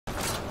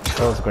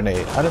That was a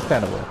grenade.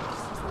 Understandable.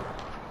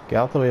 Get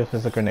out the way if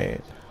it's a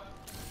grenade.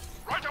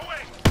 Right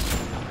away.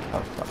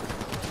 Oh fuck.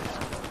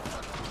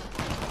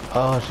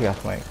 Oh, she got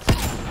flanked.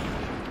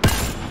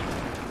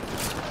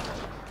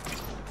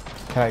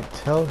 Can I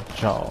tell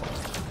Joel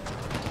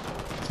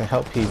to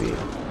help PB?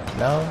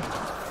 No?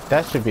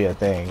 That should be a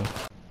thing.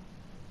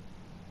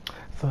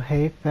 So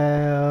hey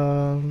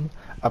fam.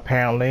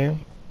 Apparently,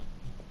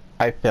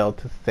 I failed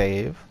to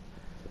save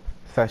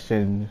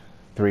session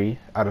 3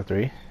 out of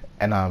 3.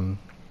 And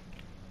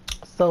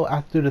so I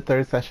have to do the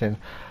third session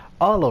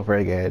all over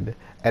again.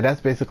 And that's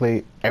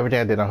basically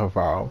everything I did on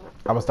Havarl.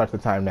 I'm gonna start the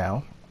time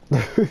now.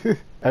 And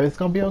it's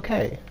gonna be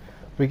okay.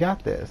 We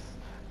got this.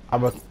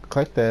 I'm gonna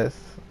click this.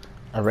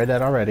 I read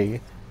that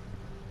already.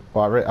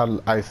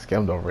 Well, I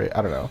skimmed over it.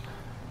 I don't know.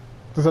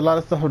 There's a lot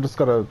of stuff I'm just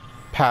gonna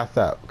pass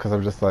up because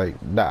I'm just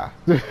like, nah.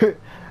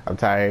 I'm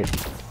tired.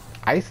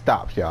 I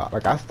stopped, y'all.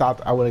 Like, I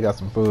stopped. I went and got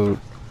some food.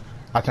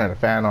 I turned the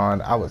fan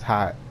on. I was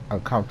hot,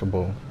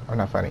 uncomfortable. I'm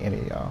not fighting any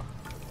of y'all.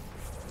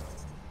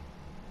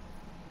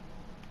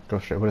 Go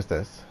straight. What is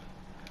this?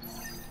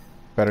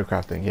 Better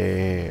crafting.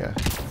 Yeah.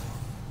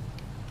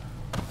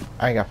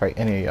 I ain't gotta fight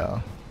any of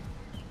y'all.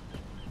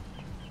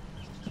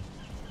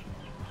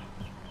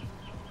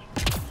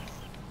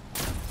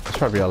 It's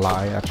probably a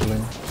lie,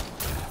 actually.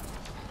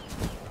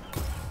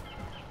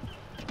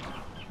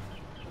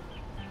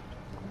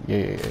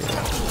 Yeah.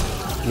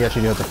 You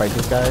actually do have to fight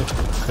these guys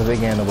because they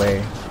get in the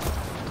way.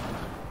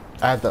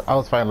 I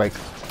was fighting like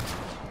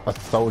a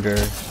soldier.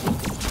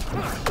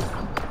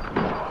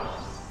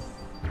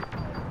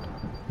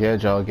 Yeah,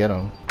 Joe, get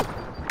him.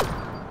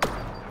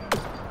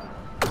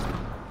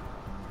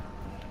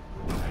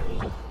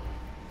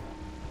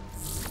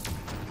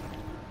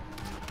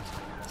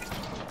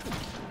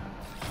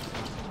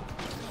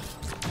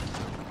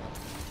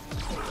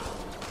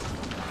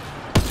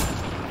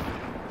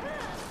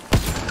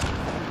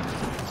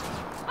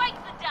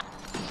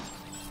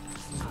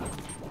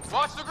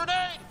 Watch the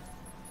grenade!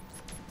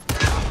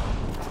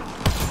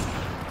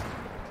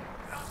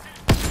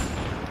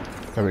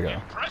 There we go.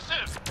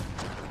 Impressive!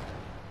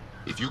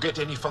 If you get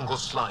any fungal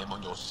slime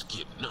on your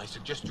skin, I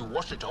suggest you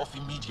wash it off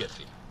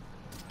immediately.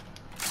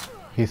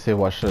 He said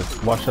wash it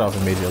off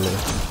immediately.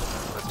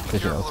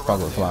 Because you know, it's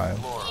fungal slime.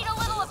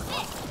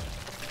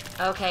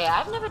 Okay,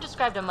 I've never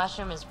described a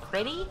mushroom as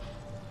pretty.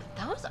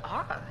 Those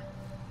are.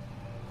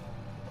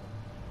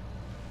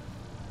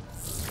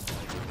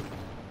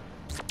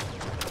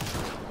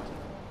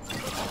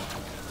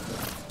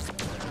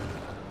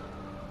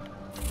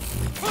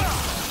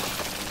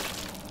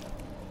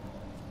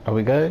 Are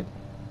we good?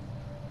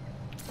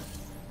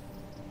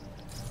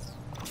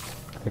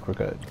 I think we're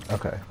good.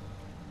 Okay.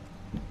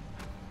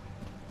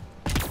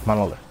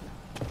 Monolith.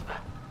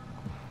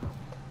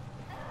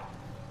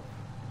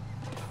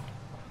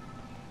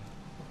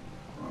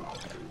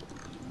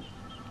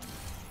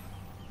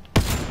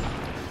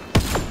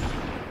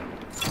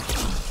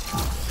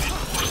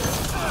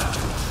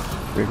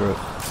 Regroup.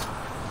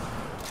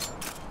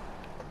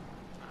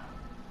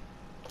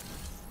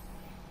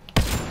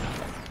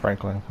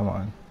 Franklin, come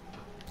on.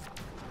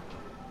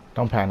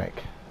 Don't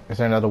panic. Is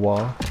there another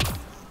wall?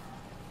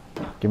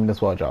 Give me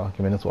this wall, Jaw.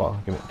 Give me this wall.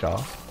 Give me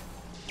Jaw.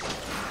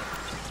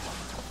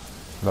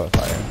 Another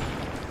fire.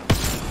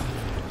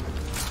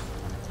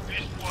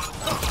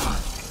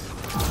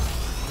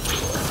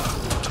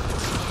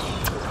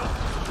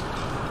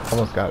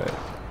 Almost got it.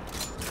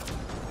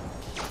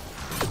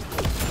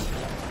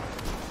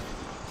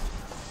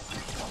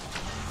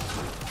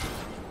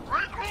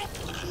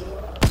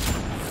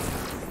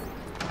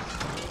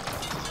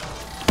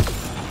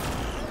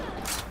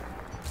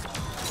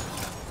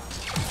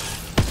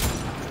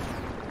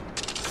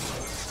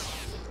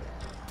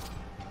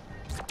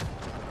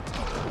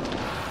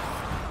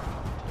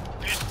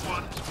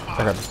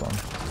 I got this one.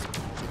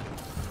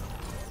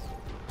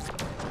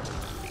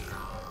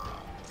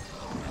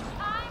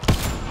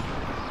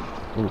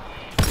 Ooh.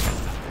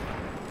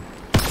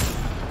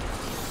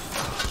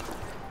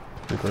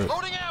 Regroup.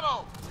 Loading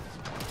ammo!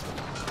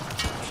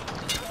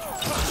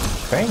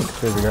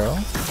 Thanks, baby girl.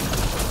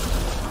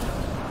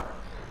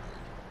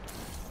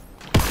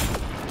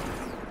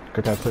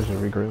 Good job, push it,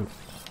 regroup.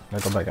 Now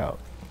go back out.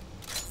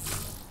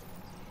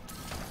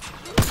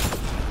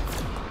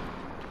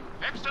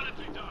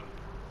 Excellently done.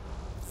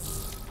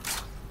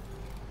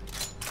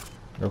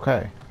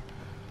 Okay.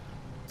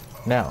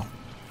 Now,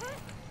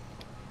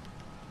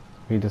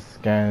 we just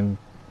scanned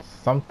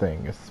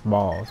something. It's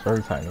small. It's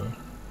very tiny.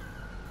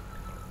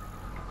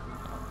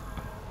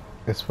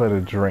 It's for the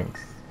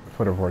drinks,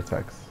 for the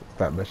vortex. It's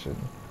that mission.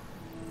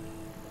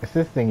 It's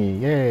this thingy.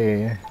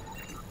 Yay!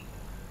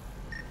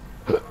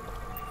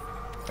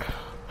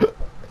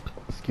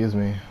 Excuse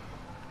me.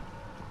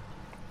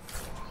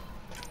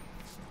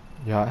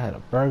 Yeah, I had a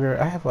burger.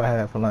 I have what I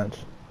had for lunch,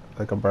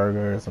 like a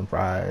burger, some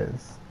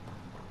fries.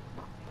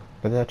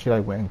 But they actually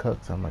like went and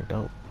cooked, so I'm like,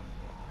 dope.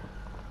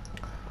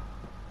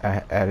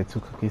 I added 2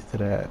 cookies to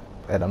that,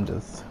 and I'm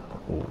just,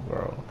 ooh,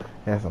 girl.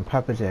 It had some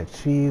Papa Jack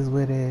cheese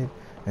with it,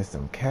 and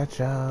some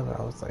ketchup.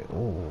 I was like,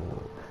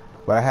 ooh,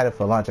 But I had it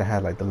for lunch. I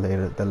had like the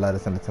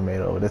lettuce and the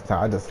tomato. This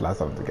time I just sliced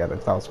them together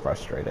because I was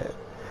frustrated.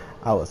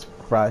 I was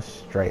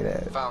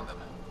frustrated. Found them.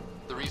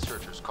 The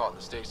researchers caught in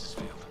the stasis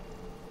field.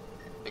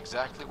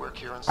 Exactly where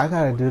Kieran I said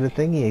gotta they do the would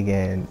be. thingy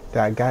again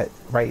that I got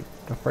right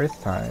the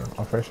first time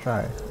on first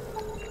try.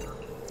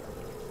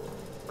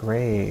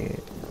 Great.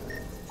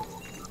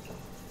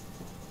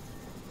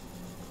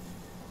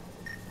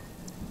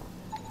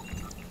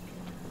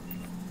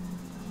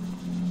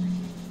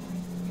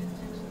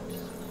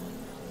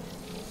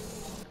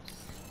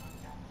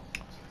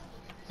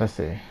 Let's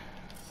see.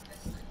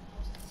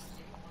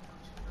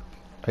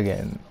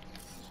 Again,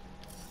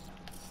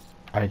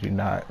 I do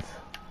not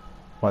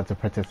want to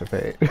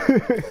participate.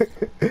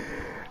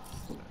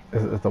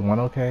 Is the one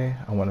okay?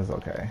 A one is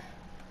okay.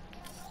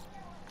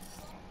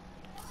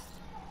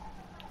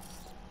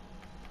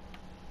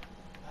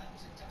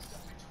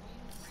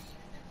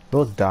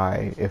 We'll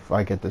die if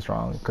I get this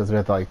wrong, because we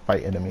have to like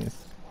fight enemies.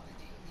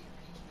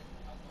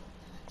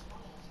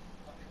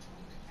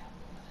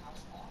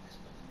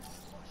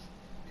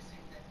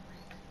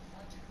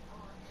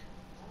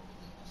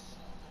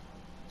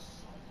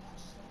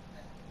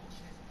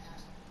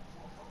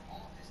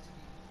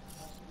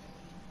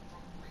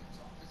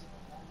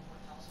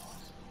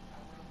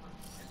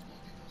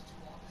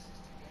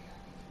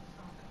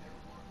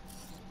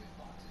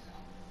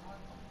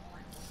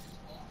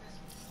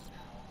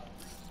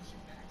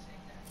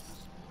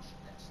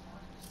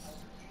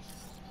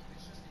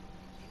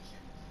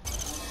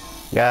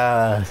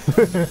 Yes!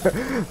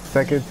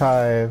 Second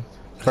time,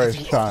 first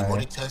Lighting off the try.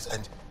 monitors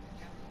and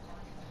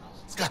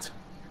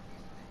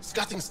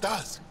scatting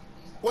stars.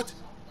 What?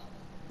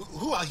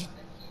 Who are you?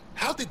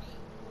 How did?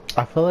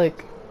 I feel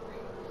like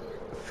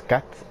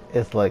scat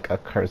is like a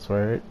curse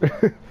word.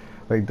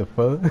 Like the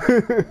fuck?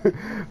 Who the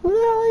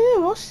hell are you?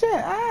 Oh shit!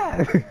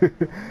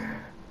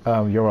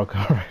 Ah! You're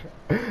welcome.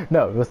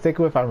 No, let's stick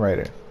with I'm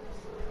writer.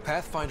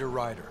 Pathfinder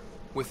Rider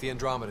with the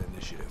Andromeda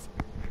Initiative.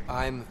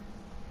 I'm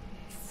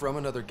from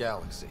another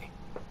galaxy.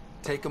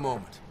 Take a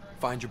moment.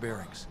 Find your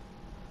bearings.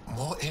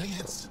 More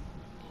aliens?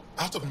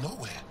 Out of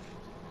nowhere?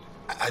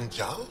 And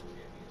Jal?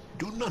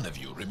 Do none of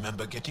you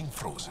remember getting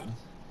frozen?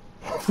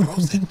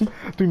 Frozen?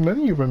 Do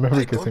none of you remember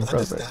I kissing don't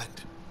Frozen?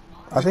 understand.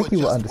 I think We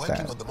you were will just working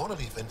understand. on the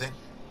monolith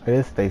It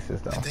is stasis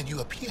though. and then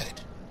you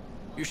appeared.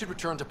 You should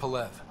return to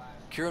Palev.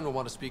 Kieran will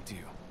want to speak to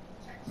you.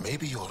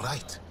 Maybe you're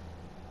right.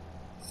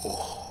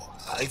 Oh,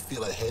 I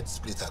feel a head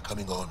splitter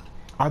coming on.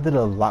 I did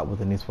a lot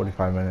within these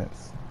 45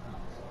 minutes.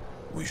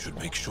 We should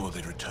make sure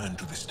they return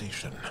to the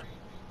station.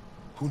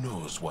 Who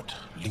knows what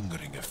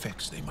lingering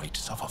effects they might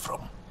suffer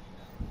from.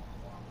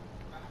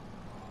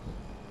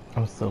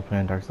 I'm still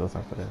playing Dark Souls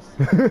after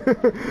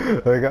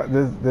this. Like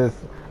this.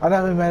 I'm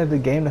not even mad at the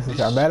game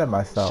necessarily. I'm mad at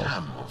myself.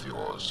 Sam of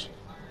yours,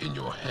 in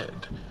your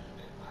head,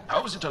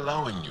 how is it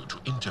allowing you to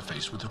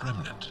interface with the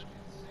Remnant?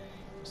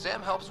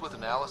 Sam helps with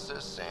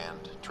analysis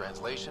and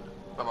translation,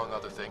 among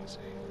other things.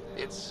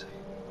 It's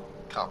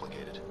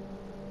complicated.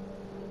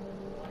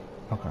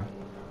 Okay.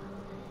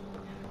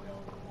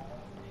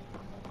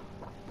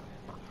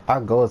 Our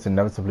goal is to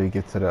inevitably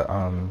get to the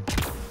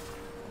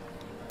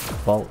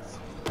vaults.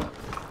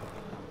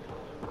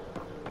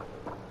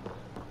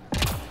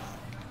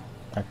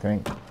 I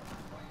think.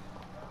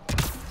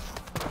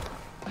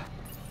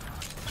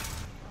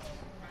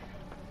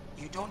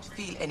 You don't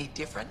feel any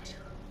different?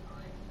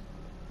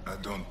 I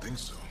don't think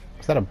so.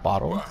 Is that a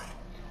bottle? Why?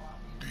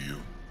 Do you?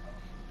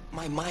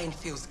 My mind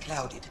feels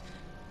clouded,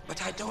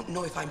 but I don't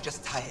know if I'm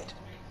just tired.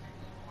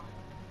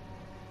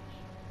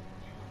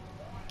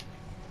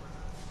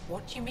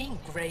 What do you mean,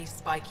 grey,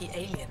 spiky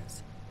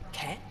aliens?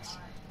 Ket?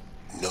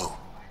 No,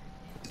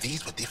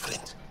 these were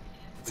different.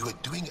 We were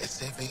doing a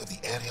survey of the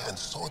area and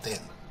saw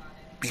them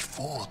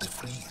before the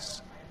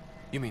freeze.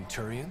 You mean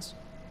Turians?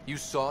 You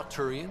saw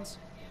Turians?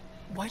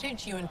 Why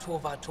don't you and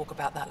Torvar talk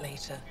about that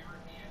later?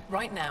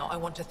 Right now, I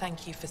want to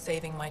thank you for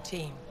saving my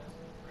team.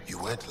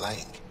 You weren't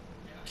lying.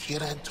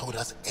 Kieran told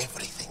us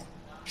everything.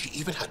 She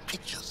even had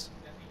pictures.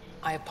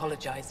 I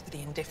apologize for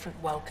the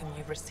indifferent welcome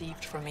you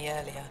received from me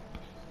earlier.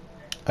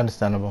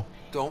 Understandable.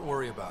 Don't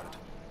worry about it.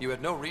 You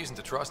had no reason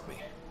to trust me.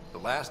 The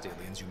last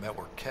aliens you met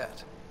were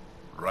Ket.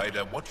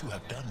 Ryder, what you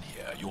have done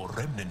here, your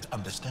remnant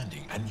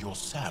understanding, and your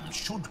Sam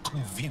should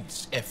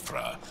convince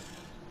Ephra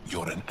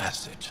you're an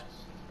asset.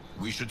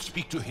 We should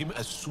speak to him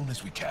as soon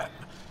as we can.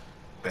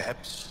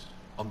 Perhaps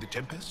on the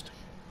Tempest?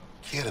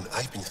 Kieran,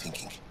 I've been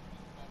thinking.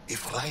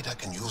 If Ryder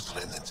can use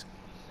remnant,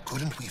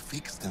 couldn't we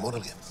fix the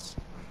monoliths?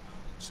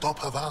 Stop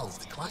Havarl's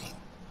decline?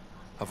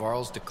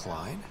 Havarl's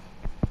decline?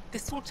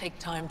 This will take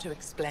time to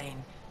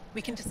explain.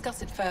 We can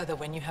discuss it further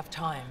when you have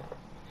time.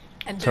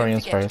 And don't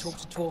Turians forget first. to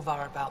talk to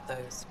Torvar about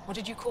those. What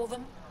did you call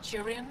them?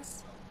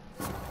 Turians?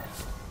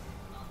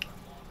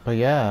 But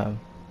yeah,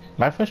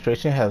 my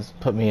frustration has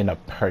put me in a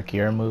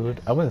perkier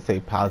mood. I wouldn't say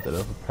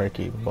positive,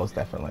 perky, most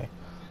definitely.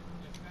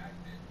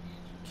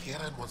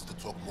 Kieran wants to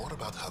talk more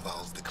about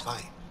Havarl's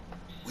decline.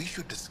 We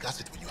should discuss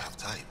it when you have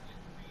time.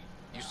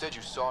 You said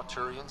you saw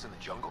Turians in the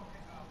jungle?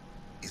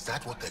 Is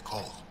that what they're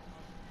called?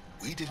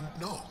 We didn't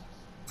know.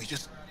 We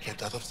just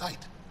kept out of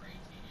sight.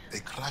 They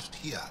clashed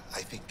here,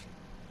 I think.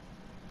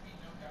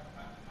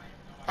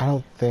 I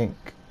don't think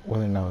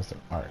Willie knows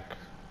an arc.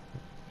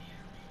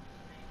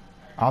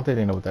 I don't think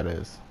they know what that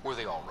is. Were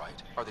they all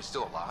right? Are they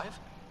still alive?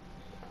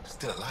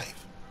 Still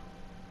alive?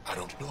 I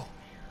don't know.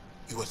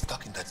 We were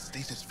stuck in that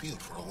stasis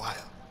field for a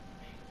while.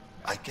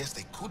 I guess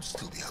they could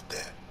still be out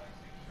there.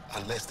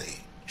 Unless they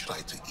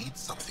tried to eat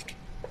something.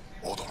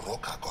 Or the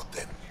Roca got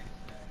them.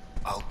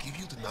 I'll give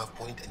you the nav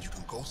point and you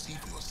can go see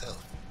for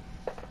yourself.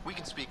 We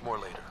can speak more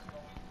later.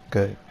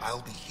 Good.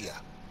 I'll be here.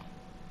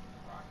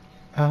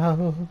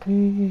 I'll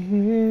be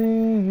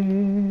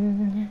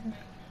here.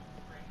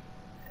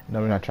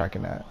 No, we're not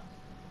tracking that.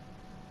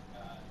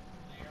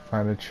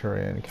 Find a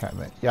Turian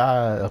encampment.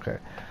 Yeah, okay.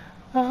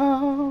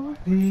 I'll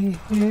be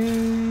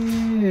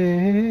here.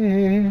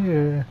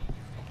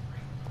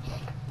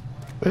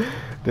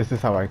 This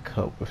is how I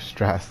cope with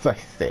stress, I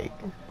think.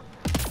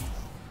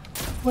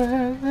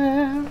 Where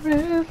there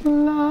is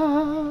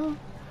love,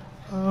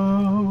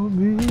 I'll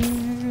be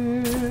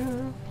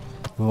here.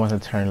 We want to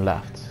turn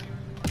left.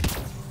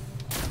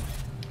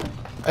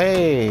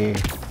 Hey!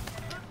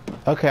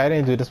 Okay, I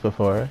didn't do this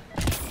before.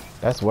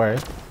 That's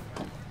worth.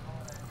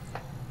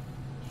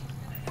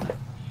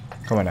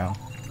 Come on now.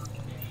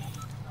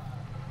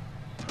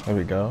 There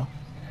we go.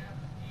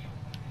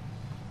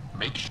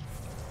 Make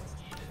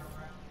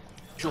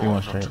sure You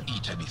want not to straight.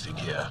 eat anything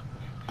here.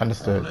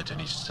 Understood. Don't let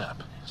any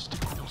sap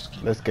stick on your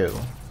skin. Let's go.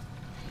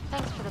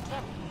 Thanks for the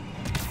tip.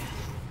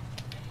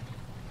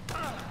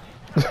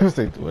 I was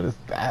like, what is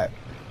that?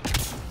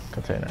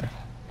 Container.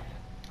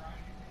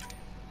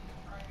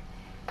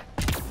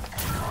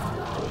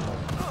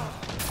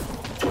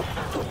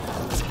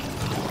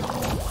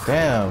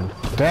 Damn,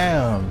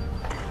 damn.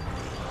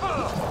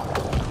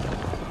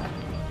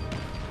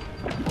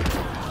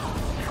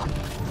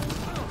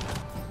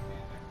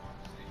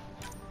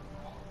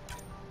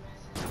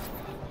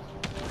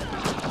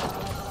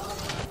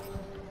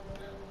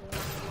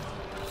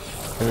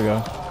 Here we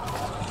go.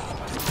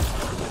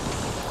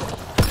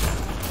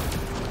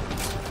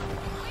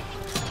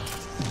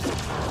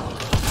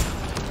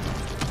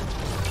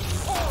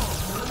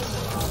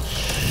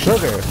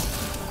 Sugar.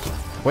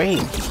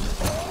 Wait.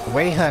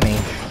 Wait, honey.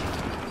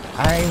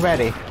 I ain't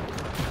ready.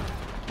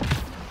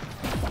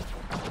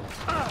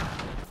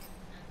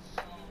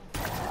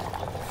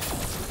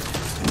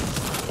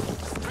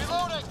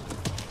 Reloading!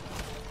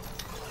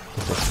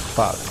 This is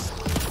fucked.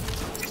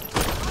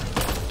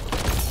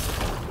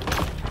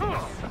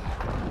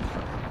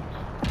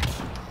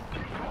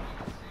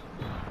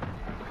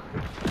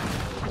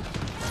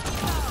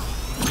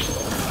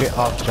 Get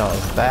off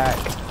John's back.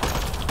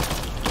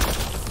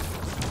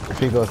 If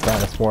he goes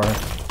down, it's more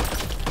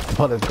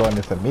bullets going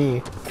into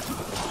me.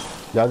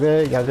 Y'all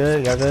good? Y'all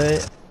good? Y'all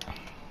good?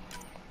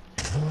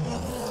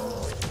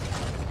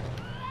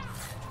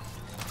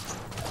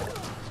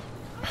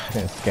 I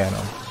didn't scan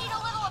him.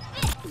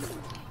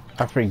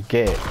 I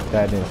forget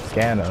that I didn't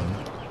scan him.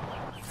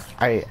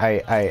 So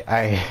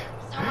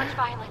much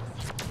violence.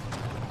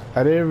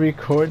 I didn't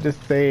record the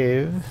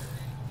save.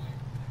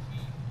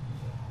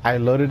 I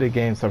loaded the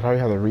game, so I probably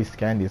have to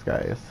rescan these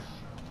guys.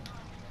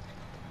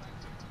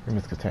 Give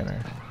me this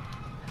container.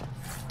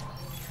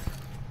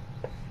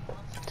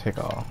 Take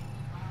all.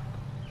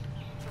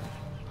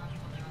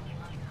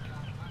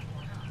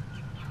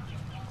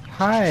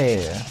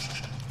 Hi.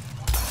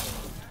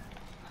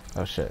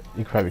 Oh shit,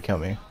 you could probably kill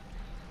me.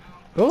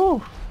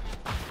 Ooh.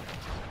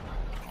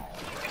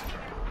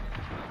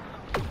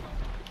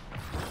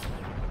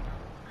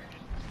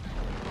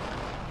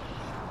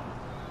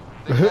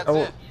 That's I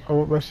it.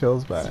 want my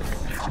shells back.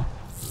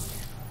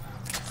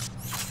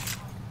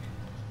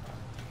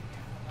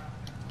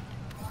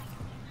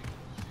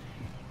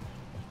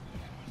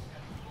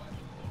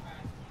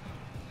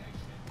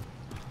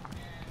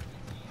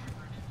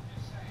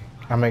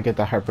 I'm gonna get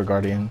the Hyper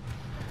Guardian.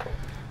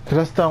 Cause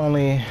that's the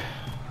only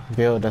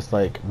build that's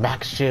like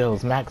max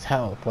shields, max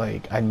health.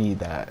 Like I need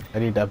that. I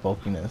need that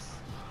bulkiness.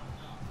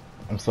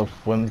 I'm so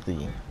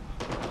flimsy.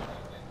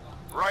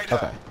 Right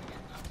Okay.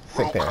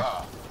 Sit there.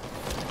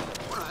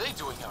 What are they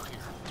doing out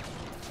here?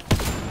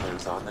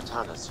 Those aren't the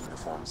Tannis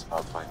uniforms,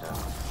 Pathfinder.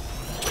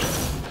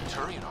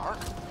 Turian Ark?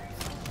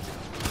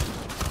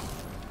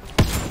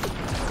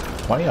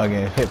 Why are y'all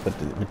getting hit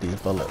with these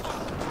bullets?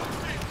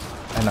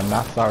 And I'm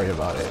not sorry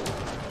about it.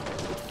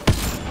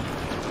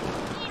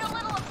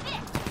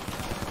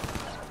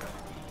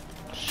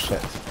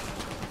 Shit.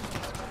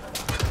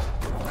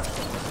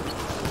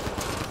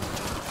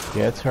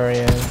 Yeah,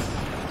 Turians.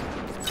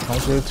 Come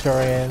through,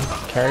 Turians.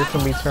 Carry for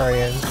me,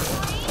 Turians.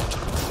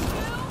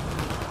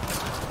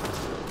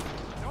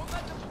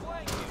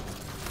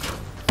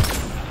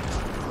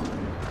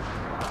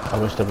 I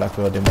wish the Black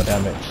Widow did more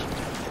damage.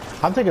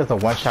 I'm thinking it's a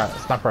one-shot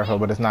sniper rifle,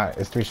 but it's not.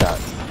 It's 3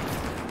 shots.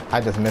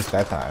 I just missed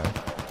that time.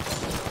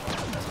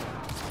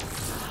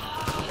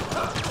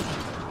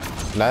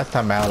 Last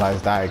time my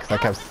allies died because I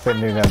kept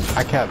sending them.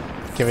 I kept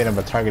giving them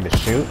a target to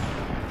shoot,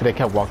 but they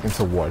kept walking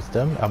towards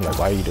them. I'm like,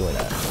 why are you doing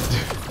that?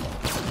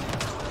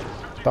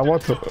 If I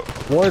want to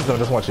towards them, I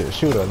just want you to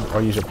shoot them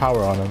or use your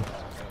power on them.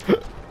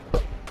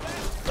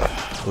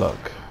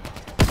 Look,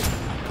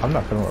 I'm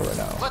not feeling it right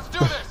now. Let's do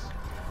this!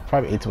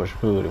 Probably ate too much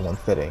food in one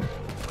sitting.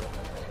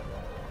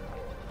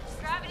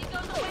 Gravity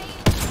goes away.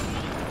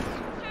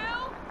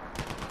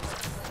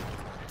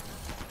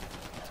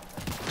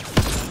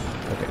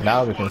 Okay,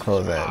 now we can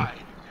close in.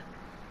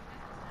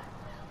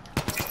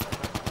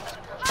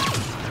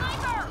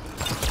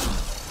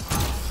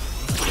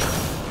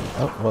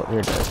 Oh, well,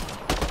 you're dead.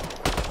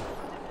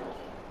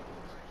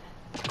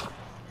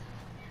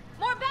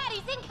 More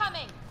baddies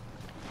incoming.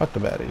 Fuck the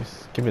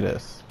baddies. Give me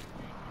this.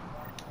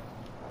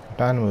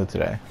 Bad mood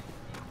today.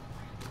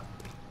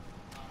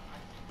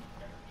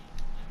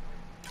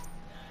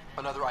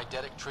 Another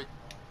eidetic trick.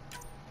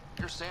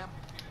 Here, Sam.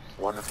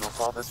 One of your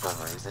father's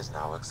memories is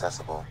now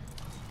accessible.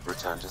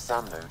 Return to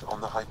Sam node on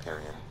the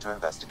Hyperion to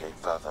investigate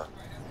further.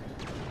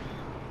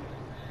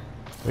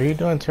 What are you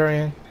doing,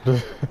 Turian?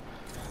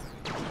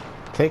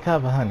 Take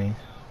cover, honey.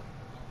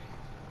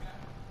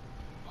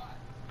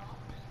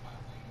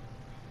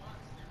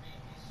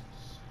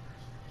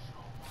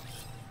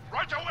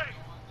 Right away!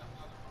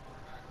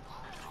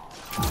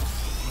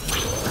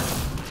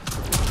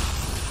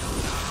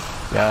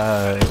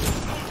 Yeah.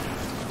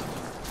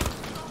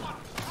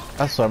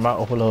 I swear my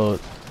overload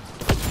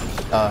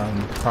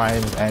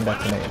primes and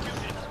detonates.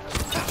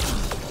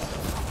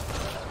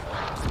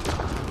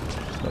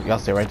 Look, y'all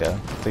stay right there.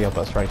 See your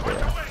bus right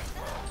there.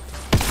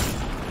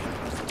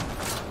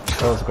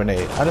 That was a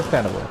grenade.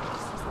 Understandable.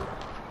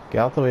 Get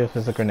out the way if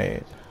it's a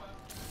grenade.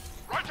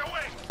 Right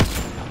away!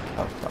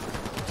 Oh fuck.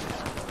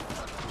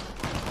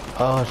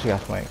 Oh, she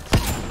got flanked.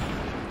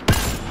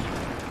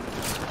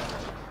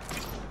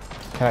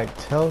 Can I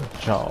tell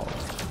Joel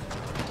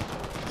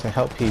to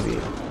help PB?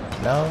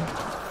 No?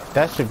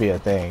 That should be a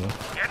thing.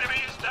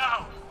 Enemy is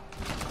down!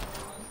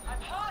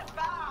 I'm hurt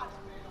bad.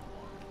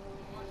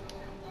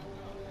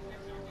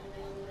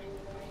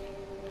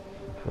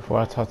 Before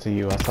I talk to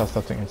you, I saw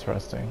something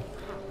interesting.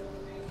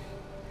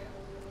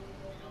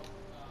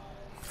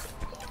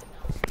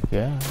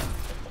 Yeah.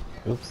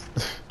 Oops.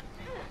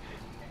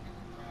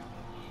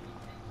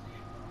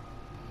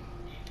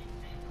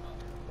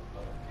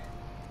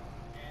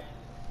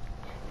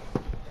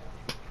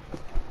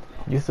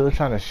 You still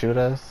trying to shoot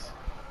us?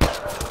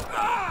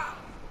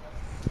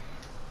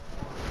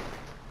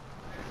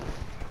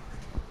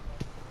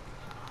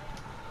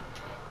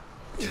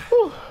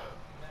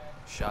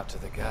 Shot to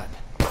the gut.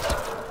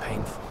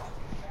 Painful.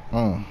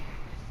 Mm.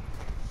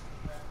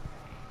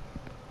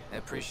 I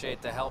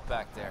appreciate the help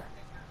back there.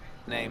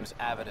 Name's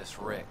Avidus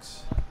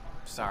Riggs.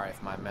 Sorry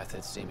if my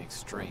methods seem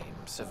extreme.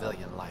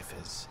 Civilian life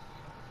is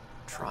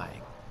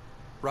trying.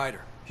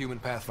 Ryder, human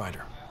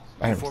pathfinder.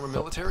 I You am former so-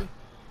 military?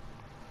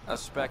 A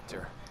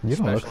Spectre. You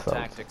don't look Special so.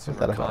 tactics What's and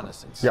that about?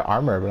 reconnaissance. Your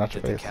armor, but not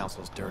your Did the face.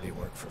 Council's dirty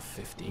work for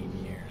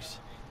 15 years.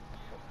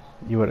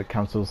 You were the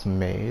council's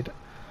maid?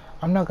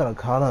 I'm not gonna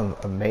call him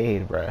a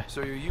maid, bruh.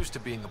 So you're used to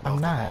being above I'm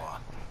the not. law.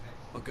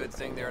 Well, good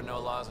thing there are no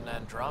laws in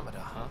Andromeda,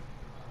 huh?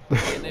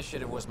 The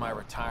initiative was my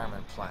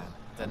retirement plan.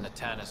 Then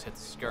Natanus hit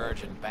the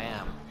Scourge and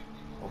bam,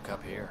 woke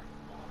up here.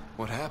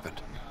 What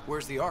happened?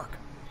 Where's the Ark?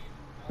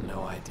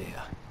 No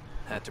idea.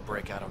 Had to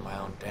break out of my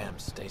own damn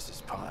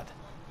stasis pod.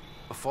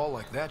 A fall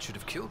like that should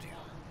have killed you.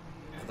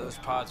 Now, those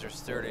pods are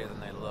sturdier than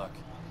they look.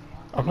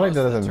 I feel like that Most of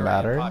the doesn't Turian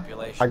matter.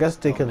 population I guess is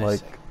they still could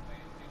like missing,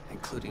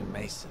 including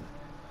Mason,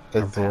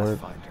 our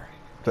absorb Pathfinder.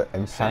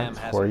 the Sam impact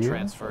has for him you.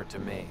 transferred to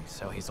me,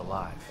 so he's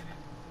alive.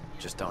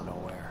 Just don't know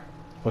where.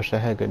 Wish I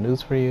had good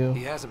news for you.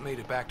 He hasn't made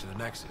it back to the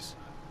Nexus.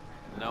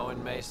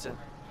 Knowing Mason,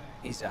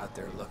 he's out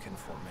there looking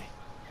for me.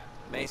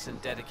 Mason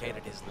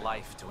dedicated his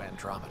life to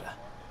Andromeda.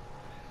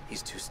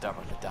 He's too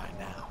stubborn to die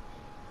now.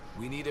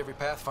 We need every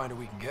Pathfinder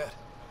we can get.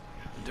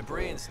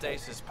 Debris and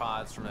stasis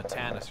pods from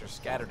Natanus are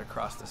scattered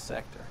across the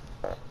sector.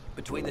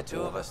 Between the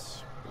two of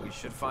us, we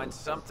should find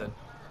something.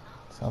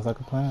 Sounds like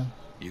a plan.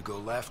 You go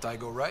left, I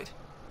go right?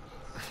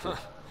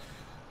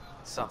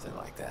 Something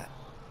like that.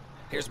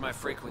 Here's my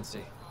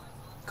frequency.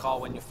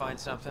 Call when you find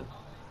something.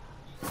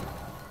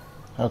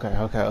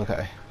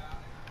 Okay.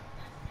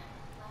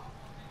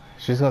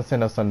 She's gonna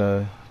send us on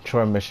the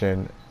chore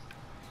mission,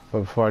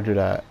 but before I do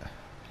that,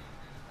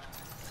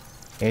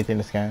 anything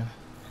to scan?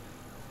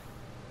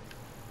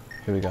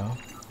 Here we go.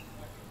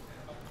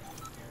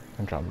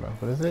 Andromeda.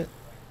 What is it?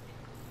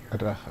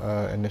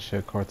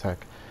 Initiate Cortec.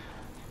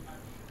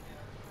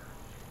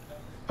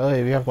 Oh,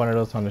 yeah, we have one of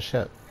those on the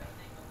ship.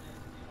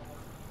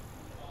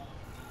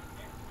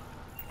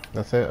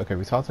 That's it? Okay,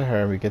 we talk to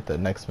her and we get the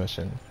next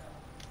mission.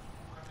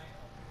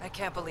 I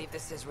can't believe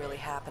this is really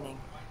happening.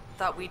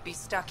 Thought we'd be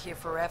stuck here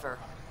forever,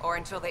 or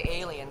until the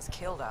aliens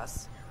killed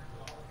us.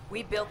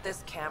 We built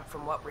this camp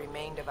from what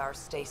remained of our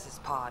stasis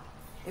pod.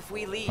 If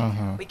we leave,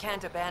 we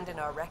can't abandon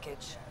our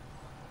wreckage.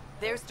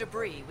 There's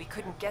debris we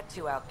couldn't get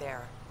to out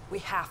there. We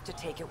have to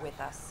take it with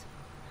us.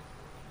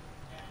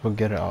 We'll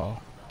get it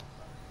all.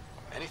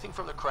 Anything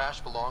from the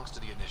crash belongs to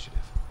the initiative.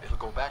 It'll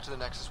go back to the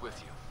Nexus with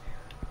you.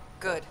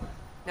 Good.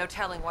 No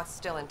telling what's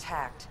still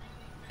intact.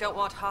 Don't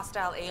want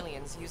hostile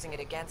aliens using it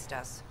against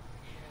us.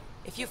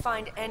 If you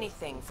find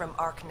anything from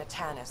Ark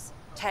Natanus,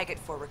 tag it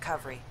for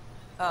recovery.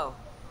 Oh,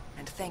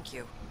 and thank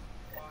you.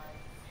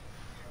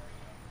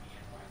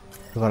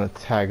 We're gonna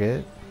tag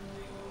it.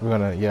 We're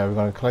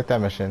gonna collect that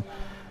mission.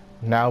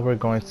 Now we're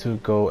going to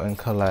go and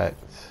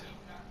collect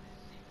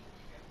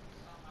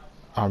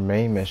our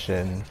main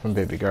mission from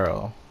Baby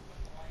Girl.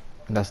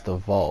 And that's the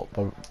vault,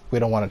 but we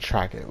don't want to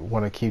track it. We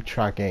want to keep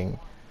tracking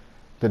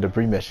the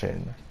debris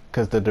mission,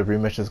 because the debris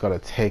mission is going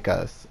to take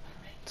us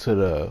to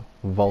the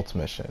vault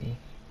mission.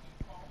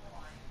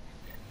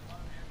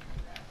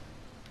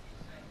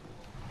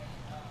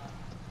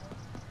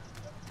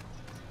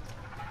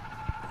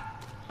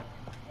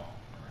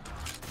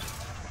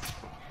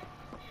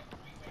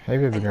 Hey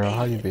baby girl,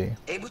 how you be?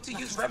 Able to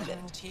use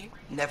remnant.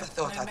 Never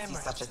thought I'd see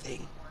such a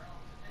thing.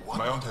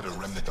 My aunt had a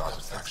remnant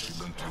artifact she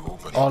learned to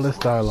open. All this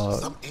dialogue.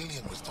 Some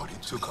alien was taught.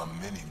 It took her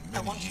many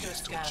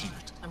years to achieve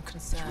it. I'm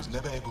concerned. She was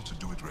never able to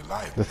do it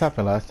reliably. This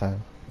happened last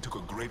time. It took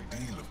a great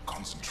deal of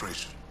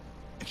concentration,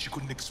 and she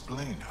couldn't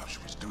explain how she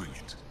was doing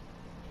it.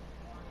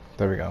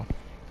 There we go.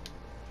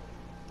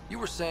 You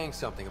were saying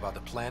something about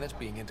the planet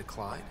being in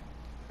decline?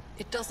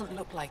 It doesn't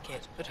look like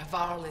it, but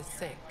Havarl is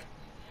sick.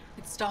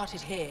 It started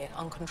here,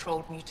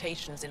 uncontrolled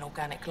mutations in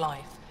organic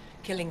life,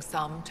 killing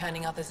some,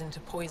 turning others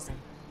into poison.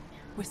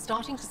 We're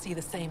starting to see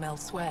the same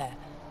elsewhere.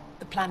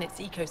 The planet's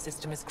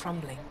ecosystem is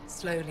crumbling,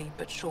 slowly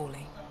but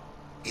surely.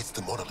 It's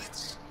the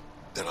monoliths.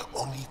 There are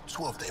only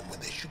 2 of them when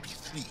there should be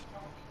 3.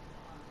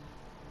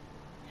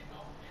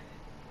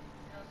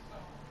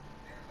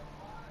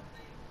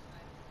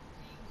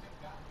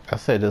 I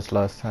said this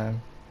last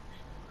time.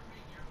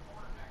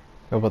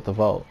 What about the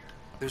vault?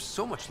 There's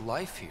so much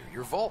life here.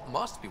 Your vault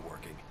must be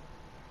working.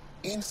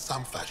 In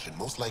some fashion,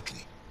 most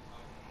likely.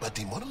 But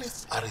the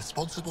monoliths are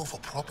responsible for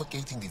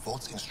propagating the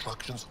vault's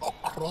instructions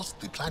across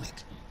the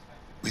planet.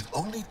 With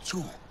only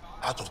 2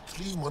 out of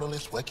 3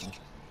 monoliths working,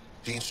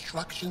 the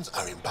instructions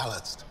are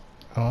imbalanced.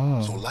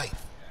 Oh. So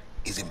life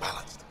is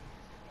imbalanced.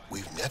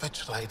 We've never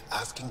tried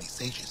asking the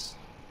sages.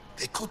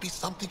 There could be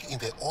something in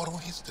their oral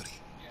history.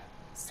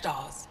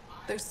 Stars.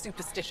 Those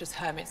superstitious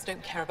hermits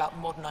don't care about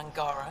modern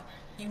Angara.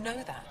 You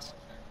know that.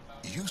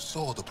 You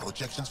saw the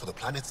projections for the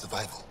planet's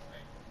survival.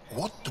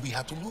 What do we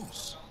have to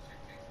lose?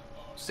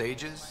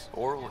 Sages?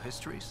 Oral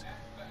histories?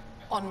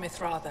 On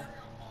Mithratha,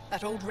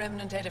 that old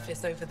remnant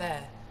edifice over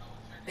there.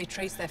 They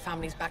trace their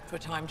families back to a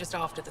time just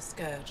after the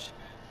Scourge.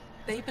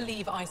 They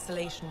believe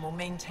isolation will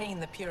maintain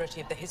the purity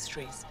of the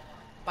histories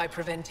by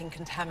preventing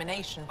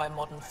contamination by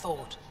modern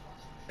thought.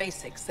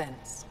 Basic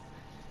sense.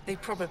 They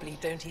probably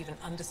don't even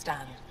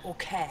understand or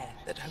care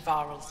that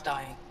Havarl's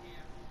dying.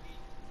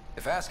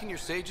 If asking your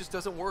sages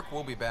doesn't work,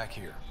 we'll be back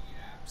here.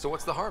 So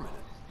what's the harm in it?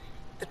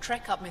 The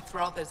trek up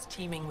Mithratha's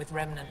teeming with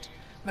remnant.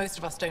 Most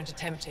of us don't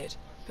attempt it,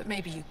 but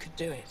maybe you could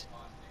do it.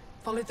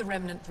 Follow the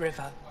remnant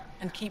river,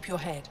 and keep your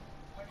head.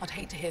 I'd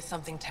hate to hear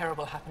something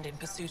terrible happened in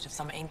pursuit of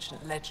some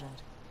ancient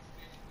legend.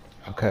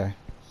 Okay.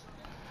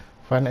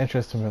 Find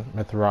interest in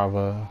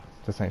Mithratha,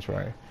 the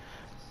sanctuary.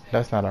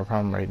 That's not our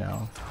problem right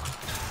now.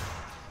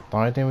 The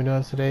only thing we're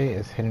doing today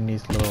is hitting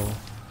these little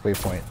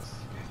waypoints.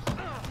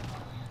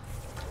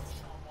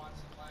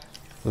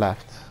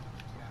 Left.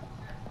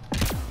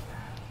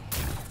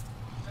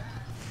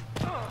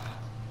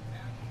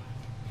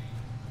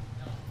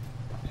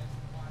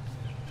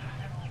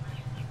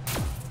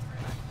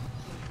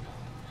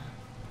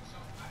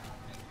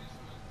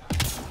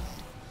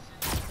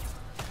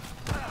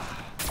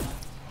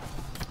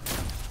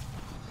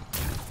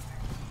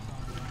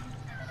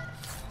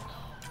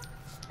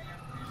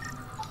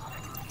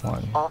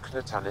 Arc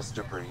Natalis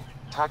debris,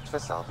 tagged for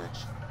salvage.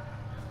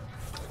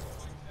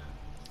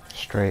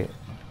 Straight.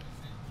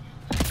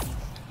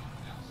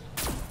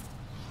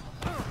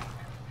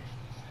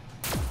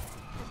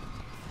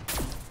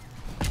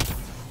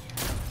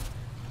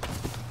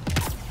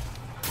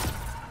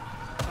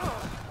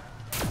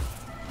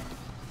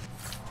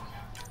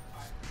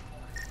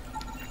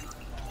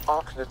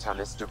 Arc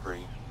Natalis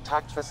debris,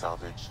 tagged for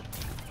salvage.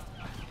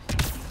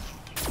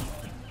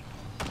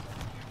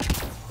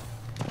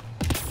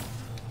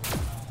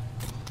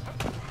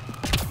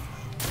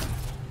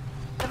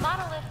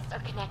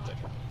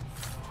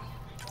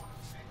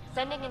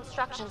 Sending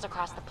instructions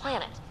across the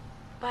planet.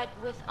 But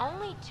with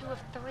only 2 of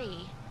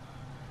 3,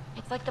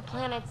 it's like the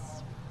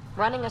planet's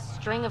running a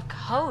string of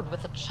code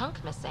with a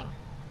chunk missing.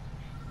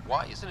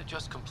 Why isn't it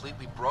just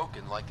completely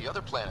broken like the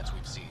other planets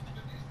we've seen?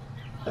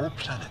 All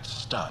planets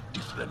start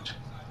different.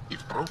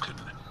 If broken,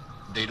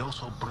 they'd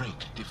also break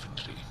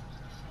differently.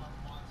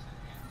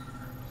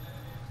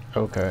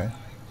 Okay.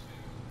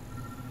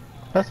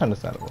 That's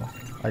understandable,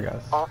 I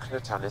guess. Arc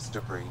Natalis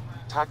debris,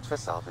 tagged for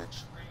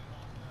salvage.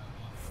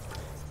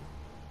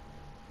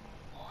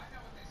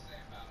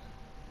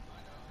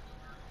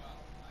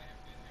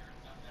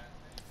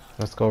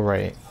 Let's go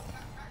right.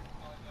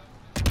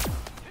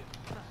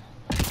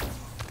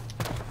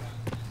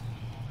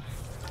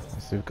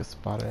 Let's see if we can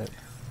spot it.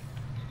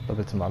 A little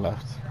bit to my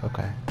left.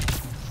 Okay.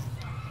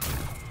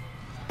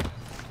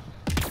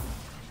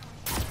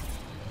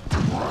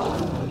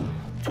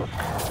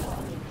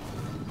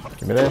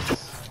 Give me this.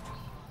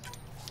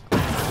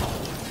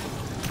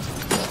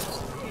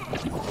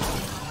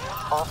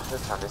 Arc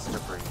Natalis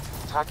debris,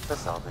 tagged for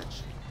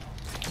salvage.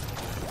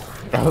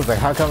 I was like,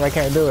 how come I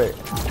can't do it?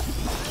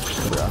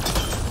 There we go.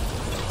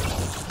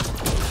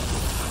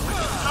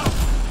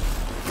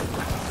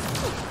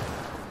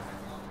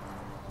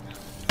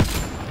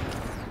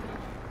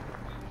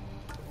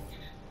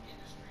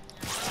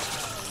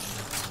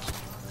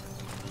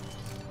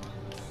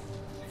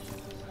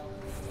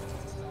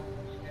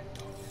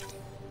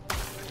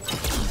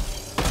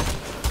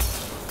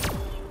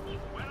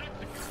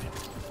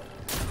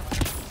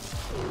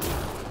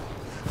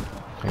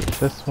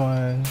 This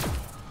one.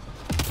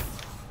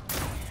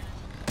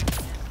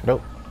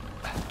 Nope.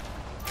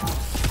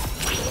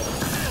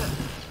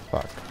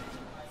 Fuck.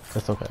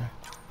 That's okay.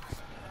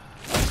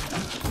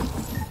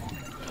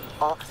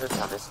 Arc the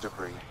tennis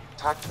debris.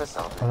 Tag for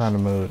salvage. I'm not in the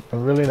mood.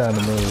 I'm really not in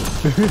the mood.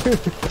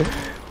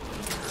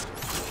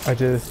 I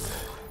just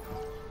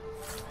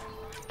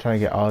trying to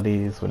get all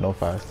these with no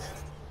fuss.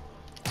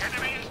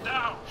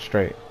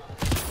 Straight.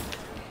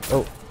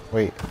 Oh,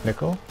 wait,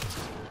 nickel?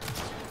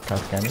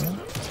 Cascanium?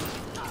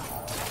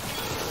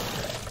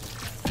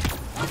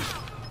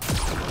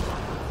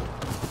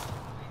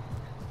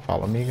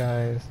 Follow me,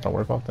 guys. Don't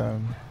worry about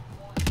them.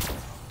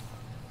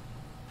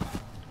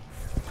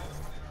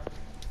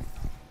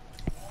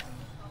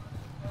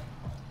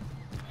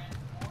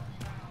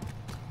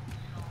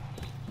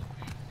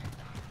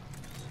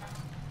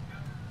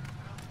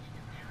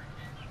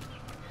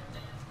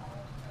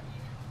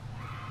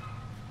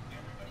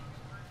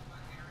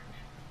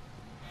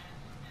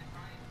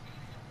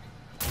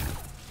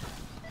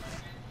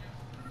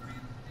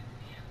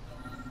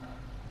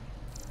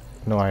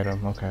 No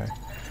item, okay.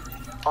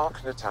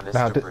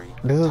 Now,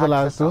 this is the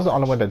last, this was the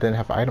only one that didn't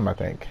have an item, I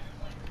think.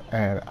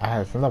 And I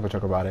had some other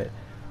joke about it,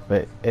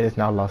 but it is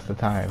now lost to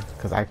time,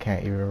 because I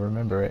can't even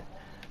remember it.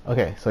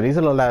 Okay, so these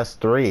are the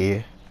last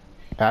three.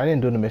 I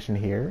didn't do the mission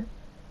here,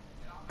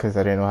 because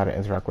I didn't know how to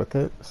interact with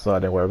it, so I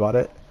didn't worry about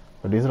it.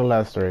 But these are the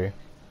last three.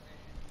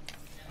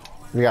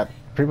 We got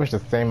pretty much the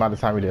same amount of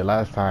time we did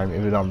last time,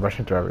 even though I'm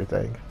rushing through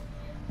everything.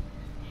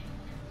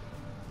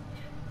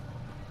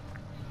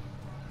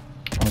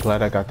 I'm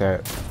glad I got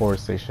that forward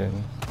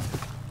station.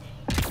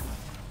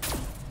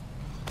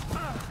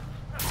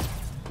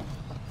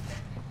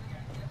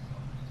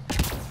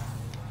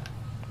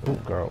 Ooh,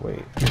 girl,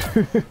 wait.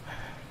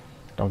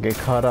 Don't get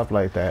caught up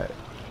like that.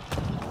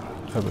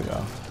 Here we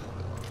go.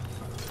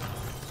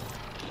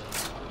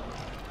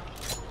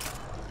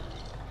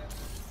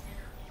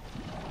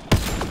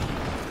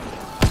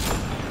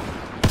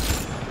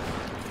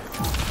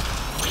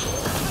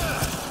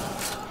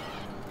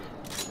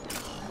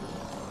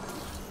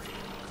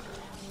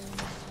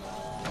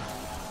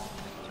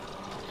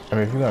 I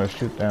mean, if you're gonna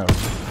shoot them,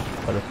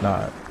 but if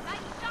not.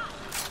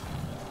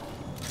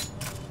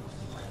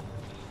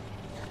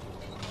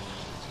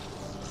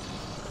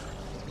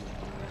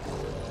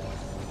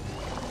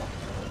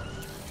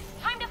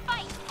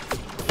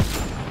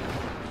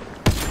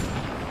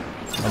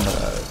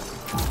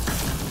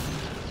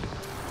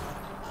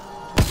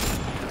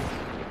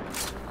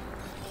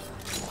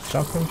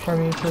 Jump him for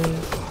me,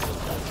 please.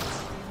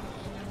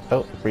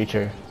 Oh,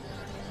 breacher.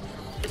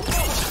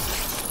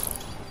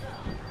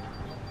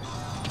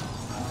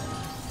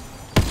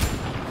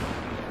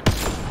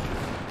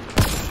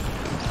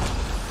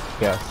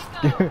 Yes.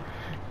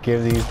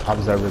 Give these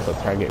observers a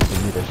target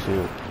for me to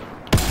shoot.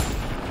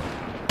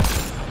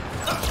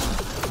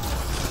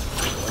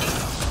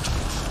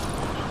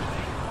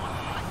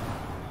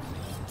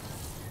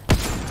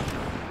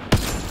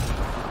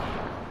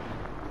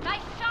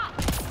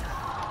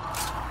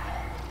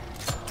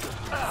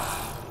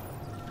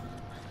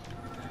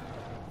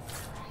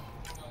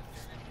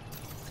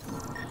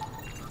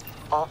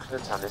 Arc the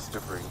tennis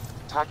debris.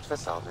 Tagged for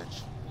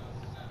salvage.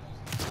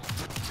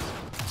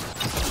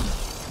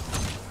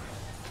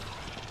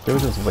 They were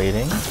just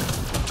waiting.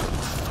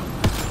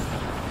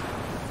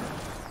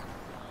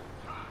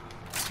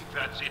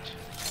 That's it.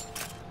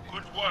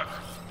 Good work.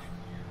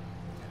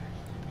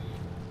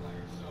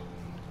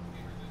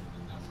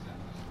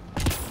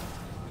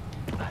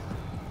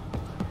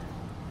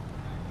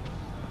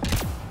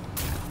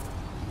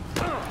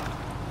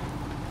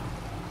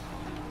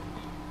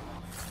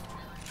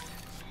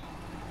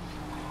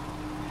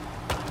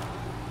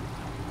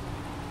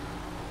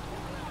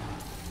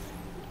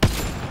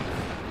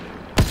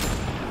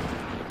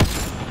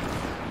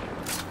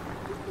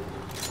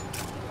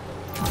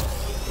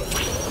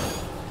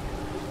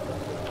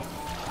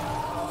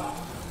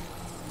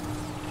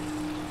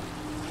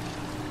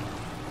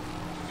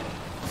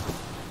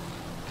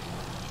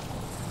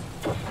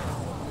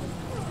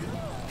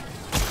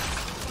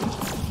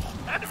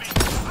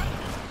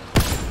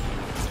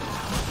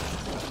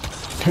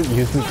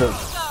 Uses the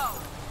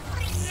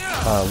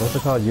what's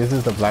it called?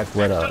 Uses the Black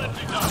Widow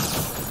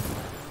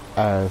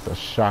as a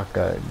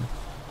shotgun.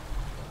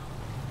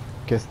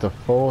 Gets the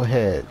full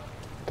hit.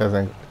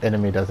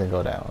 Enemy doesn't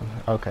go down.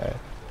 Okay.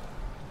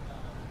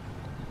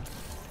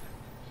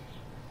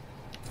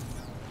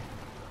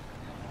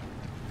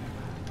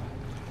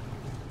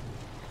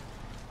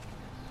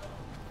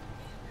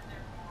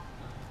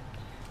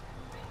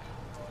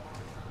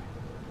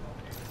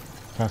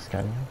 That's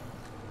kind of.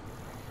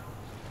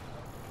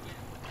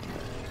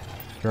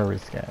 You're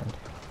rescanned.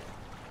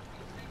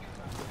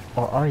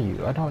 Or are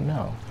you? I don't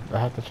know. I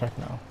have to check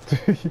now.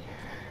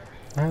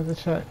 I have to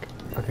check.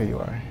 Okay, you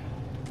are.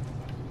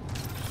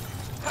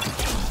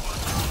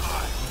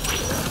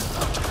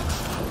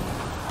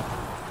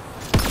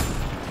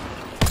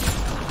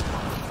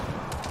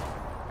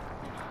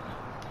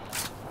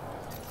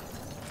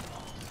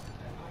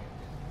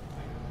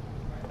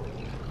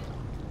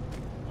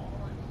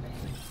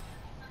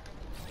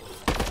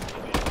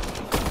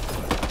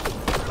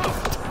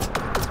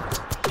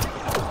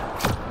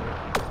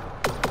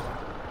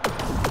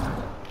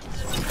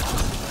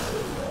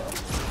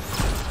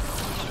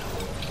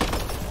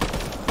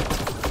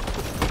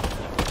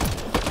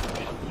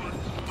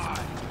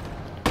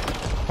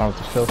 With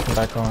the shield come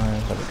back on,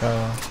 there we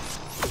go.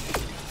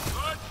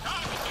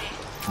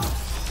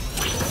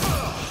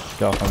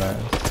 Get off my man.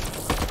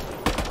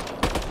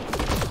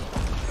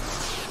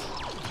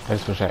 I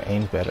just wish I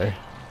aimed better.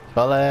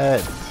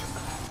 Bullets!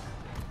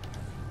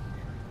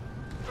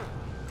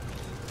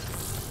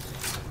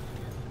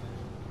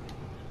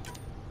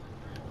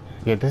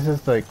 Yeah, this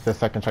is like the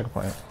second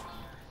checkpoint.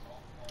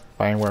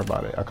 I ain't worried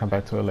about it. I'll come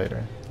back to it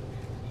later.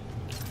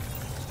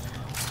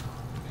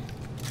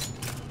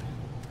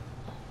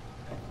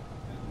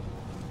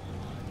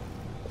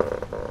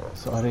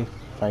 So are they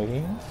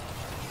fighting?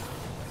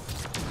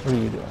 What are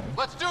you doing?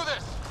 Let's do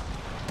this!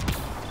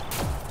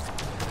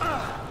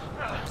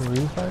 Are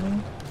you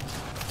fighting?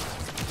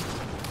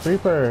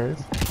 Creepers!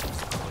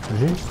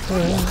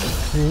 Jeepers,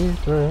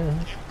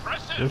 creepers.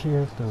 Where'd you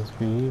get those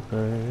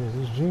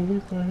creepers?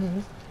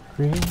 Jeepers,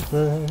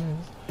 creepers.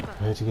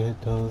 Where'd you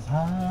get those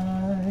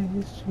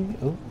highs?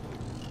 Oh.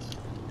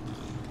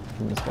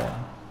 Give me this ball.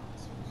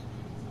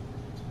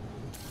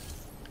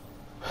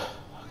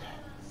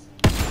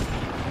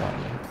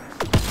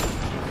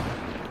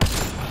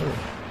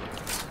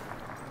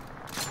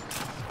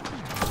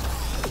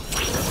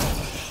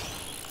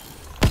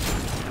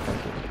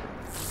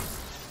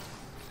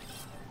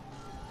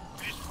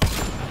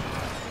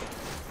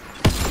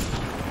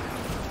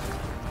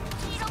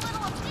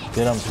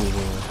 Get him,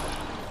 people.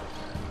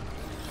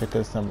 Get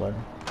this somebody.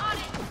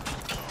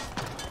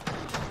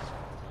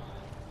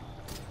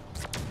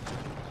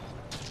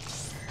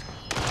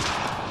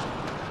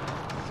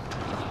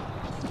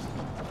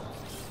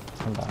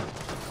 Come back.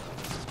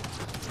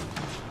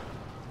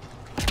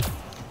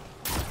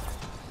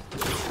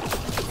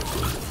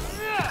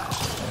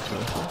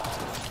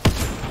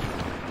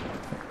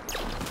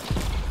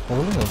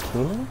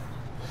 Really?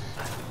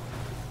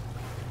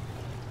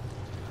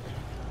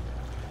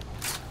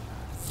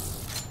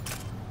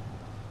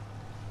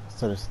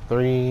 So there's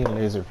 3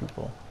 laser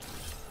people.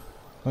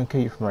 I'm gonna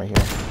kill you from right here.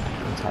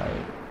 I'm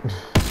tired.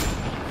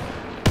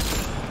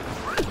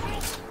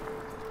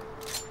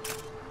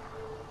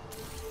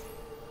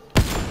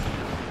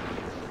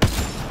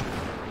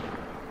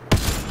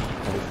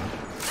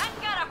 That's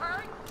gotta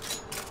hurt.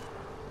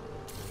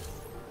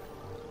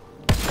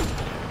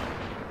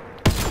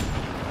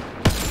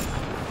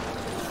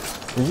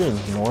 Did you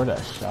ignore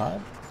that shot?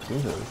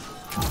 Jesus.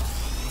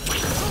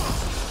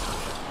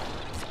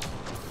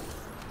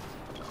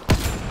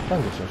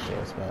 Don't get your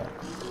shields back.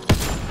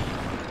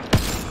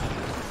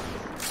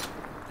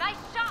 Nice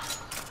shot.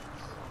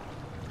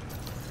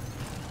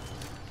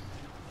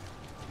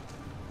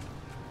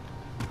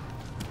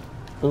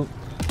 Oop.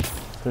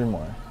 3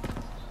 more.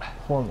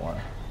 4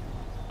 more.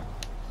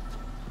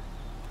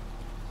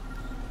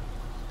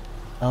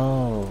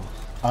 Oh,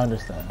 I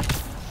understand.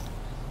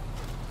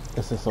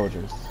 It's the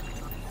soldiers.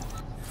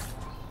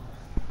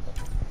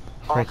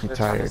 Freaking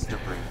tired.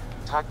 Debris.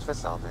 Tagged for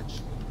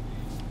salvage.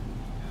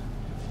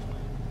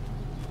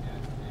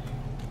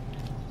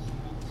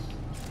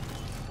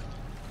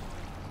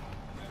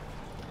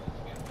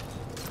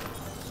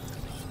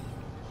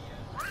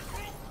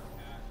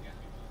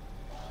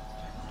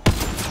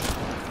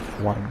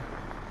 One.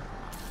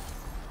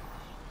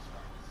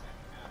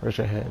 Where's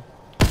your head?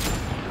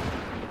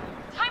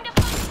 Time to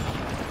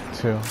fight.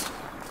 2.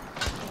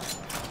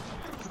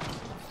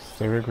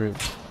 Stay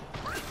regrouped.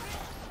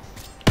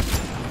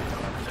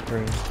 3.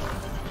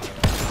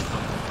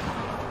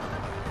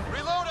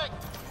 Reloading!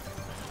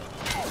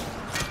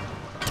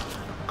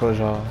 Go,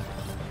 y'all.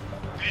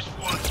 This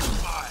one's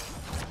mine.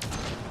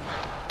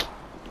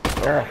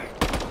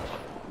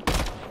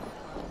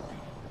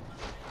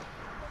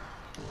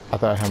 I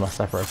thought I had my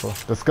sniper rifle.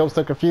 The scope's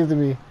so confusing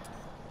me.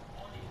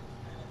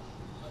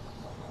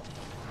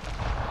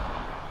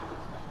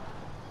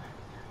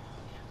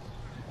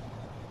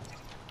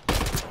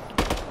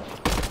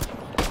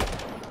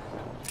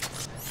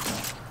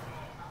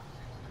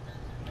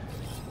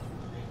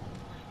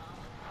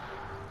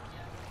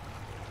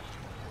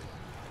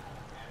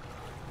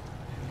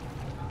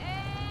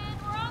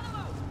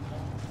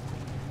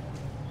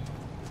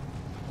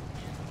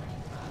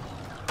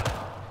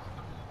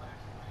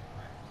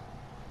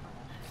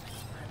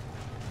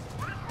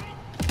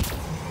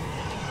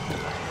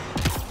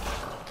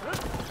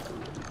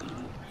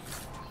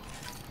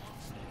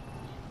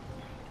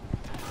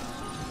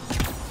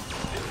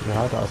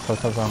 Yeah, I got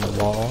sometimes on the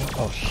wall.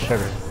 Oh,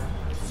 sugar.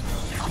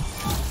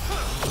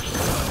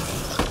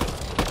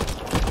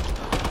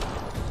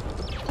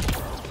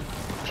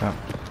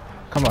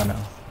 Come on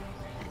now.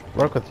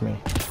 Work with me.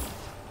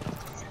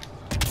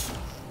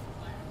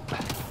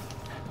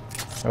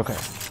 Okay.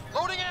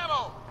 Loading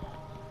ammo!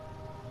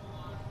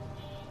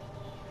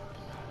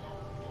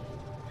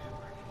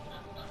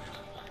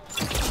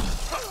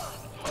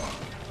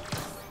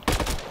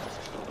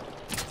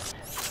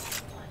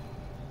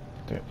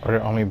 Dude, are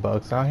there only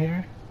bugs down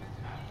here?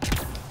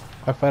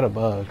 I fed a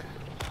bug.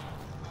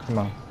 Come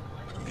on.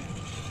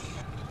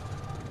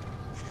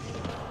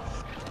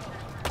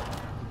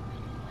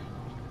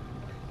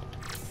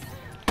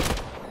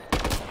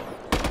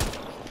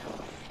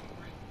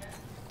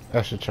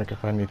 I should check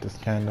if I need to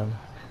scan them.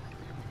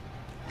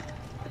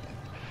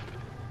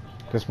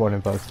 There's more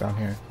than bugs down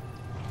here.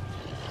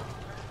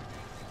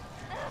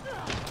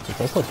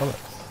 There's also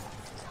bullets.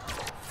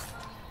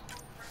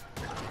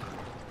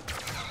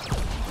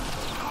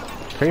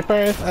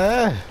 Creepers!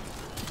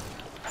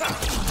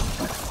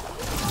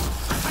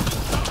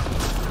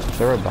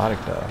 They're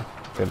robotic though.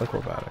 They look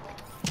robotic.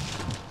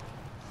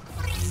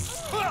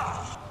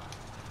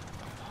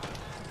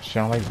 She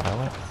don't like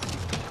violence?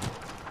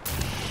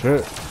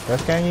 Shit. Did I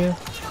scan you?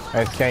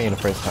 I scanned you the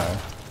first time.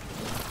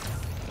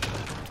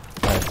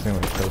 I assume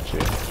it killed you.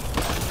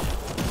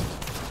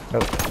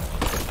 Nope.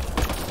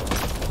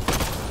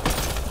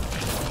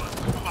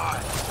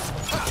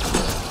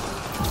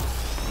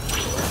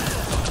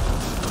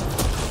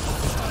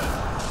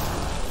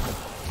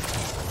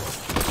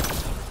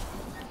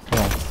 Come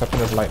on, step in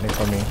this lightning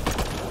for me.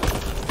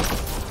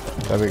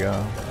 There we go.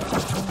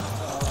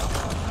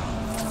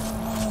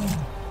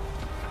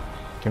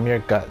 Give me your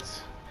guts.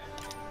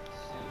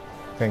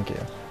 Thank you.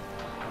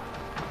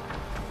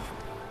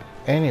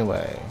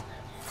 Anyway,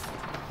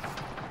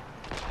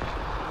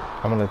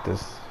 I'm gonna let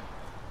this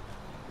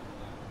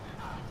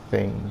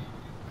thing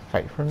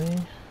fight for me.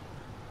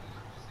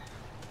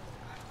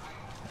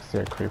 Is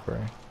there a creeper?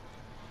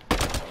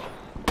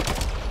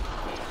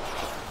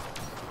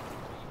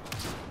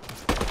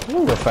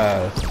 Ooh, we're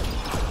fast.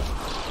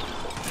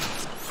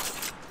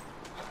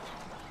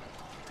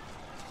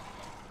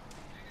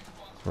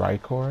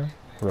 Rycore?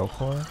 Real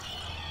core?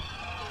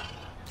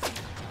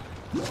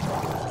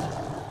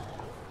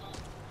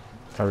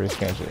 I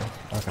rescanned you.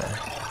 Okay.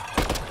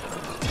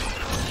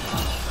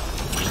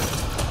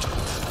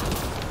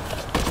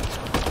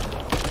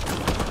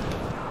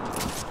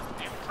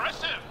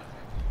 Impressive.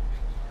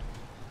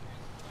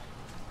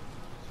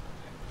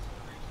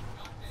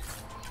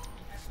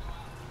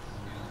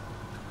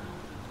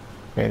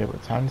 Made it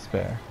with time to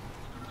spare.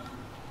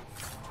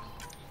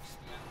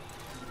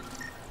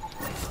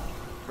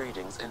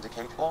 Readings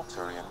indicate all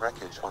Turian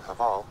wreckage on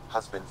Havarl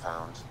has been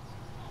found.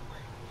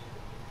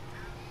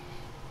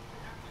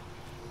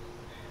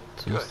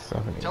 Good.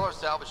 Tell our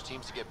salvage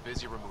teams to get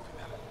busy removing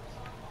them.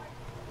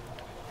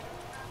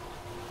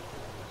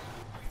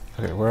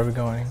 Okay, where are we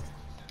going?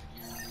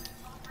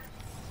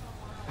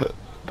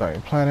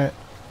 Dying planet.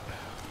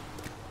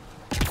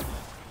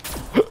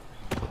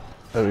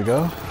 There we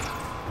go.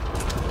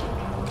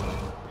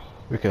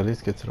 We can at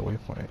least get to the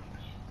waypoint.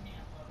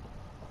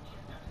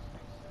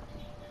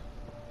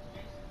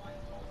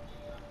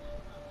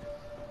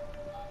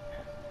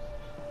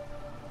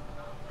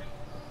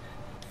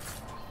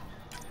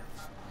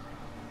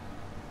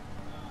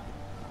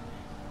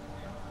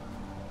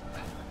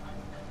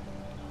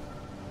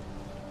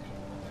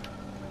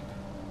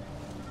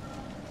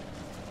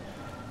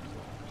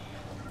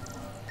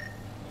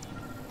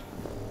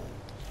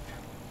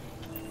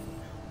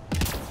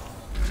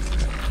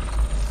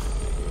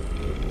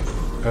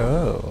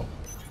 Oh.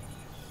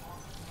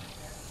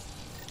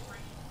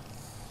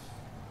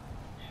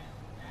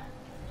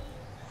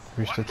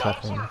 Reach the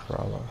top of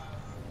Mithrava.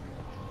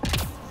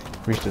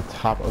 Reach the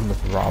top of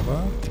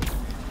Mithrava?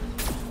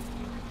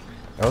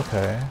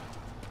 Okay.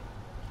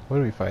 What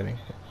are we fighting?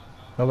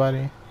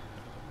 Nobody?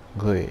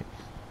 Good.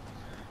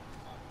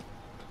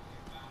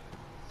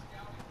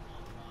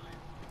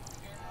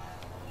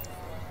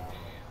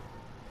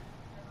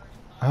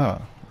 Huh.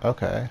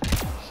 Okay.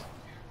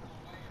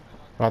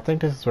 Well, I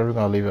think this is where we're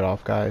going to leave it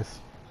off, guys.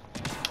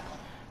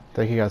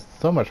 Thank you guys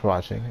so much for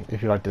watching.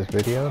 If you like this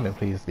video, then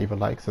please leave a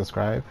like,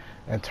 subscribe,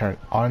 and turn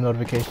on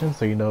notifications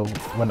so you know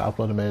when I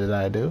upload a minute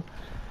that I do.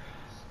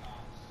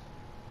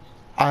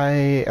 I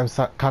am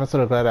kind of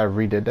sort of glad I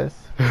redid this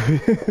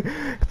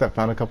because I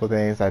found a couple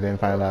things I didn't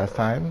find last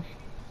time.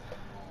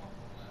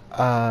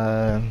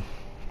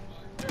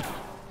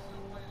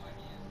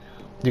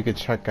 You could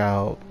check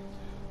out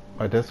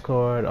my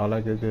Discord, all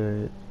that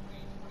good.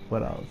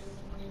 What else?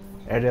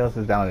 Everything else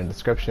is down in the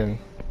description.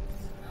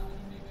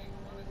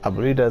 I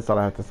believe that's all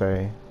I have to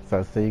say. So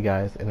I'll see you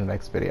guys in the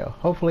next video.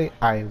 Hopefully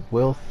I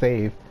will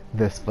save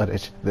this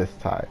footage this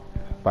time.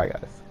 Bye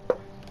guys.